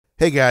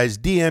Hey guys,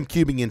 DM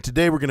Cubing, and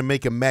today we're going to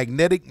make a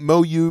magnetic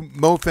Moyu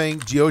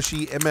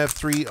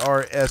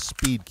MF3RS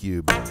speed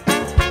cube.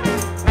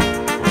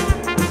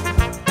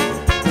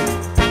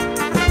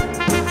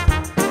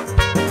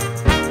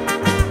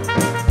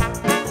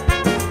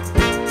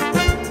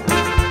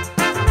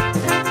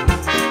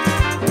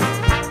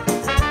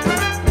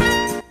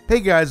 Hey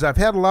guys, I've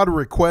had a lot of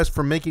requests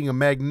for making a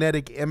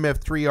magnetic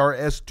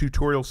MF3RS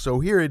tutorial, so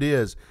here it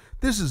is.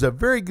 This is a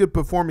very good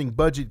performing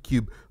budget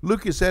cube.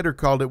 Lucas Eder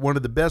called it one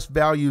of the best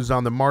values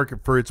on the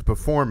market for its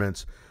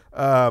performance.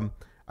 I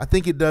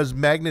think it does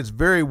magnets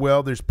very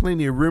well. There's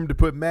plenty of room to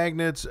put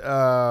magnets.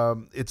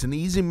 It's an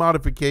easy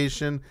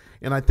modification,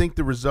 and I think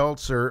the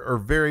results are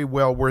very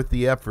well worth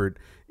the effort.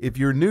 If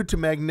you're new to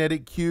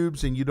magnetic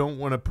cubes and you don't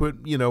want to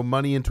put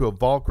money into a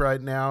Volk right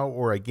now,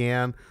 or a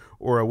GAN,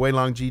 or a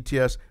Weilong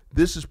GTS,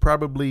 this is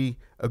probably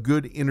a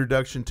good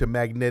introduction to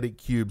magnetic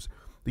cubes.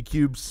 The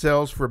cube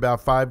sells for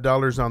about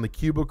 $5 on the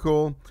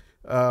cubicle.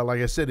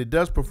 Like I said, it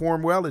does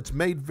perform well. It's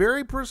made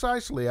very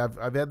precisely.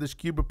 I've had this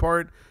cube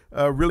apart,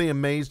 really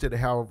amazed at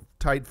how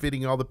tight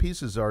fitting all the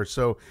pieces are.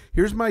 So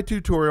here's my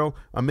tutorial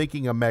on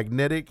making a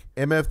magnetic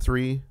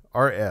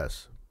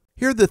MF3RS.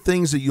 Here are the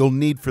things that you'll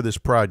need for this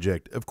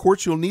project. Of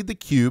course, you'll need the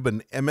cube,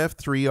 an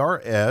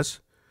MF3RS.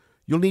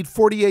 You'll need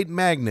 48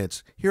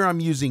 magnets. Here I'm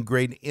using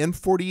grade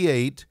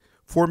N48,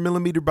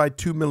 4mm by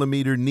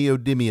 2mm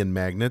neodymium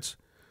magnets.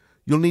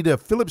 You'll need a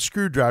Phillips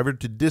Screwdriver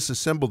to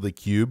disassemble the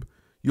cube.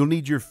 You'll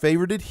need your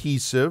favorite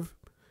adhesive.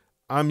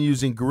 I'm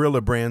using Gorilla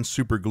brand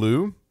super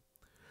glue.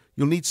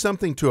 You'll need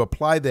something to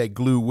apply that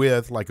glue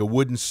with, like a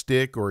wooden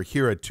stick or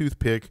here a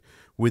toothpick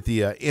with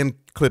the end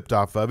clipped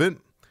off of it.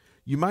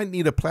 You might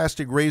need a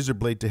plastic razor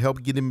blade to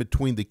help get in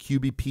between the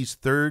cubey piece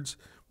thirds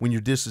when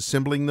you're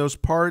disassembling those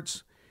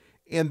parts.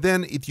 And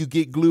then if you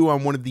get glue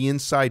on one of the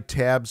inside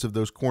tabs of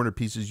those corner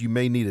pieces, you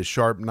may need a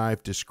sharp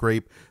knife to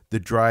scrape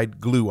the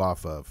dried glue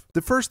off of.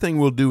 The first thing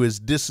we'll do is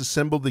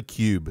disassemble the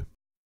cube.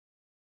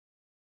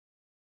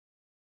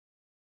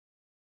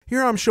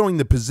 Here I'm showing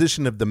the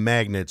position of the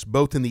magnets,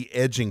 both in the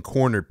edge and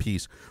corner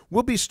piece.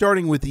 We'll be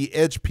starting with the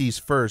edge piece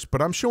first, but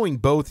I'm showing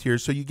both here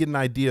so you get an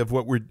idea of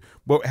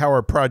how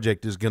our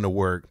project is going to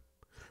work.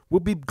 We'll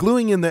be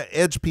gluing in the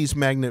edge piece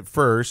magnet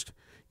first,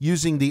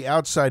 using the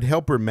outside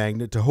helper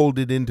magnet to hold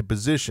it into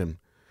position.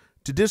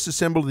 To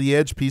disassemble the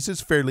edge piece,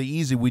 it's fairly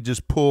easy. We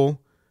just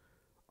pull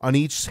on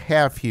each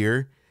half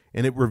here,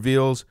 and it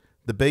reveals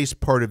the base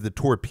part of the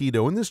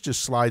torpedo, and this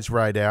just slides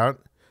right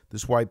out,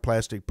 this white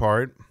plastic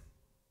part.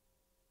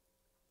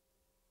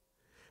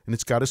 And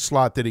it's got a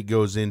slot that it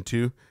goes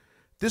into.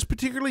 This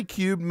particular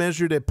cube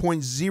measured at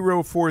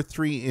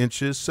 0.043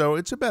 inches, so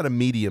it's about a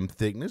medium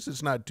thickness.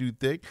 It's not too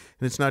thick,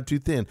 and it's not too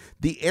thin.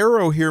 The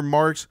arrow here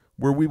marks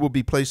where we will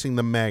be placing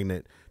the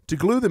magnet. To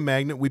glue the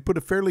magnet, we put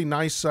a fairly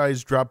nice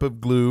sized drop of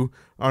glue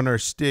on our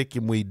stick,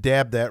 and we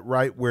dab that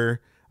right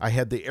where I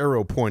had the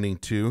arrow pointing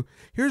to.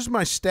 Here's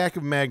my stack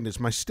of magnets,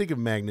 my stick of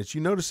magnets.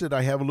 You notice that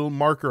I have a little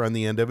marker on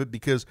the end of it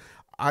because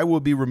I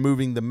will be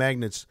removing the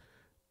magnets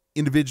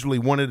individually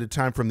one at a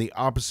time from the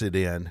opposite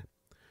end.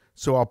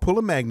 So I'll pull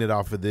a magnet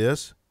off of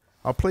this.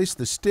 I'll place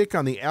the stick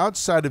on the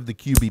outside of the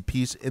cubey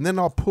piece, and then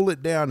I'll pull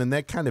it down, and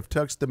that kind of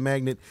tucks the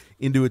magnet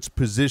into its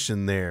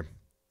position there.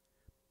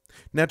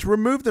 Now, to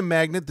remove the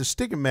magnet, the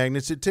stick of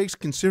magnets, it takes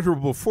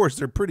considerable force.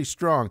 They're pretty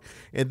strong.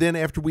 And then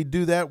after we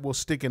do that, we'll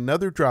stick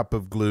another drop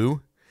of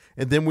glue,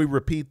 and then we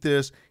repeat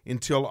this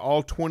until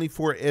all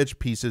 24 edge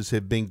pieces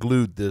have been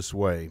glued this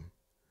way.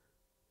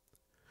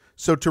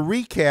 So to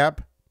recap,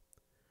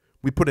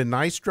 we put a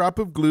nice drop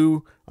of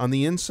glue on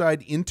the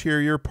inside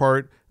interior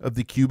part of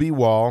the cubey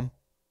wall.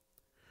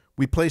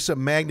 We place a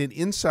magnet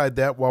inside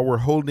that while we're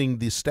holding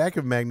the stack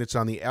of magnets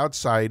on the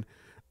outside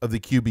of the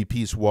cubey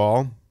piece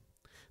wall.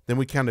 Then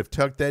we kind of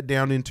tuck that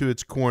down into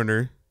its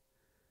corner.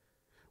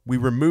 We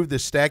remove the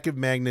stack of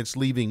magnets,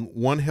 leaving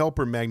one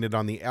helper magnet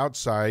on the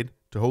outside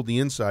to hold the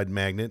inside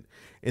magnet,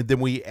 and then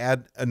we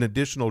add an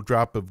additional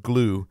drop of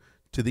glue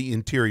to the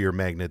interior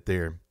magnet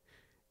there.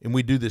 And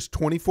we do this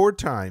 24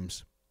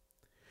 times.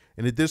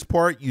 And at this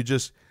part, you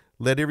just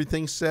let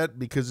everything set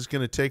because it's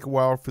going to take a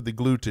while for the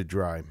glue to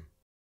dry.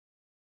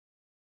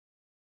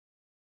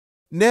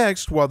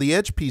 Next, while the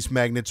edge piece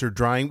magnets are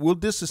drying, we'll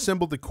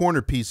disassemble the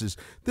corner pieces.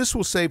 This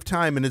will save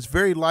time, and it's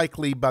very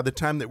likely by the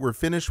time that we're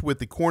finished with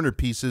the corner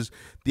pieces,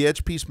 the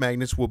edge piece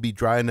magnets will be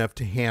dry enough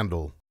to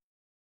handle.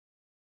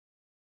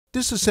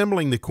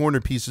 Disassembling the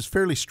corner piece is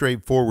fairly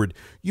straightforward.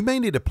 You may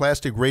need a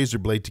plastic razor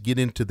blade to get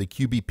into the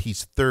cubey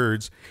piece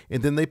thirds,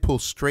 and then they pull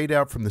straight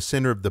out from the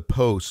center of the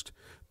post.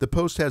 The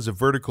post has a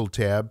vertical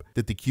tab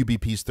that the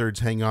cubey piece thirds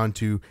hang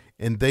onto,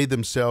 and they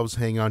themselves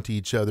hang onto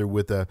each other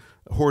with a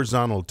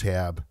horizontal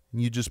tab.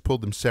 You just pull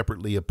them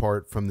separately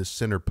apart from the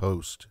center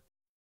post.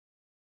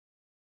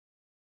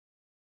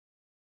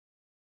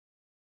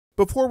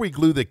 Before we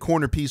glue the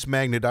corner piece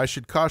magnet, I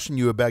should caution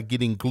you about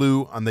getting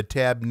glue on the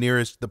tab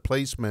nearest the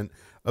placement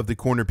of the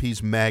corner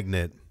piece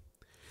magnet.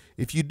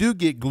 If you do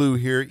get glue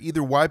here,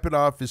 either wipe it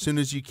off as soon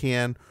as you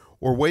can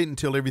or wait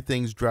until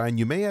everything's dry, and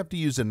you may have to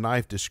use a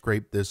knife to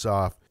scrape this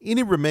off.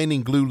 Any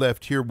remaining glue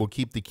left here will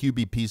keep the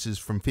cubey pieces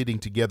from fitting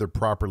together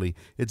properly.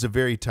 It's a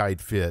very tight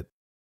fit.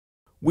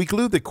 We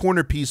glue the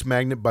corner piece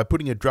magnet by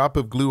putting a drop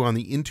of glue on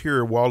the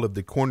interior wall of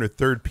the corner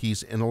third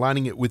piece and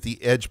aligning it with the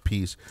edge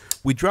piece.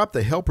 We drop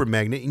the helper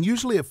magnet, and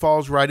usually it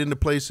falls right into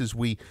place as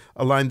we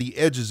align the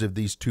edges of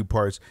these two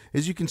parts.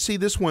 As you can see,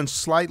 this one's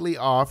slightly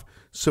off,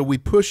 so we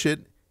push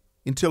it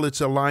until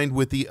it's aligned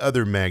with the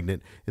other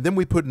magnet, and then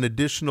we put an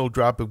additional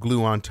drop of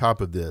glue on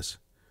top of this.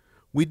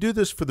 We do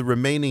this for the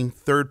remaining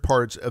third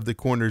parts of the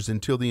corners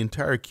until the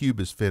entire cube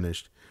is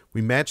finished.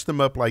 We match them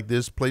up like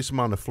this, place them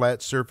on a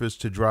flat surface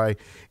to dry,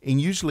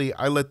 and usually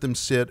I let them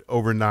sit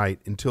overnight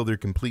until they're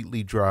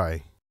completely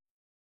dry.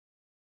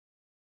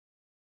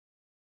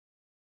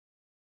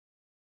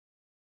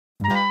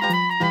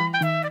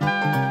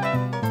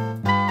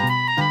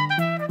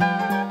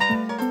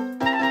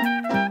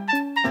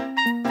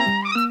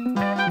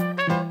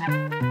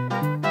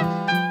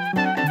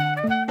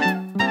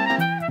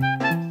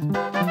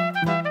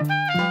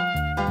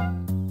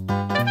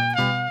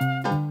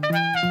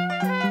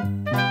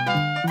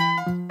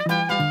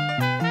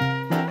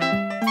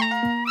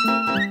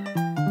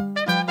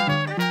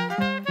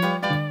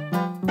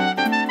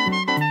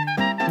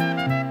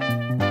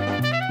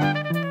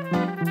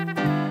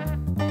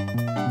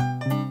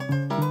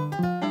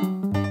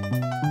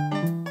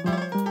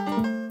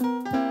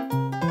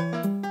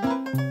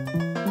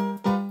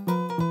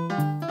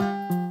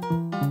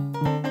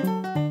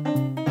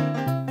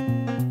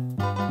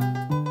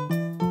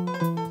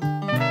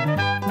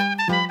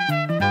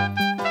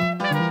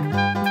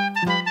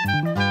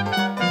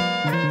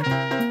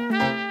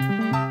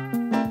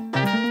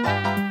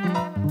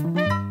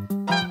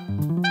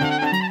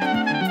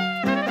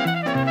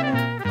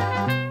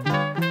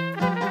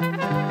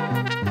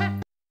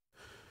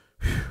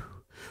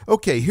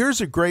 Okay, here's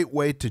a great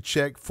way to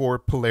check for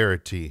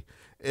polarity.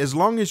 As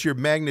long as your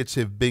magnets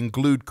have been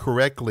glued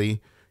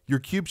correctly, your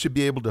cube should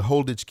be able to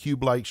hold its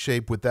cube-like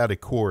shape without a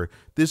core.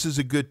 This is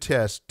a good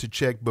test to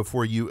check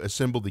before you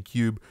assemble the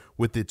cube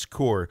with its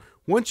core.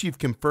 Once you've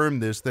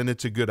confirmed this, then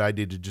it's a good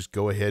idea to just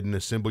go ahead and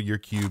assemble your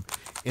cube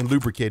and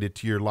lubricate it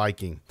to your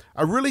liking.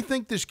 I really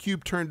think this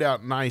cube turned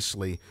out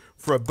nicely.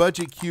 For a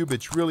budget cube,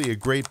 it's really a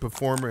great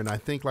performer, and I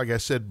think, like I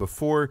said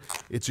before,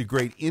 it's a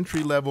great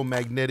entry-level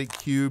magnetic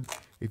cube.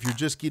 If you're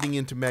just getting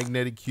into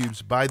magnetic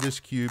cubes, buy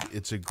this cube.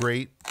 It's a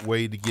great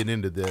way to get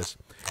into this.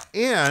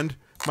 And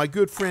my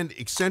good friend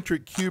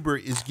Eccentric Cuber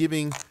is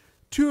giving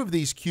 2 of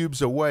these cubes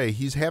away.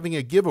 He's having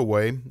a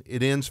giveaway.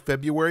 It ends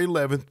February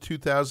 11th,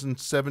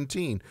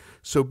 2017.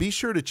 So be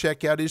sure to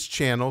check out his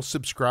channel,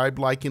 subscribe,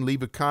 like, and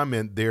leave a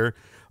comment there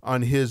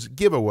on his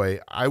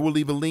giveaway. I will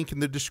leave a link in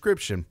the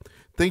description.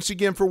 Thanks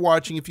again for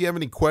watching. If you have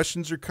any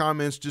questions or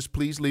comments, just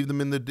please leave them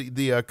in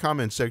the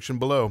comment section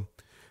below.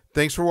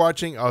 Thanks for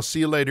watching. I'll see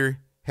you later.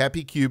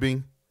 Happy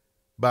cubing.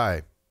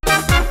 Bye.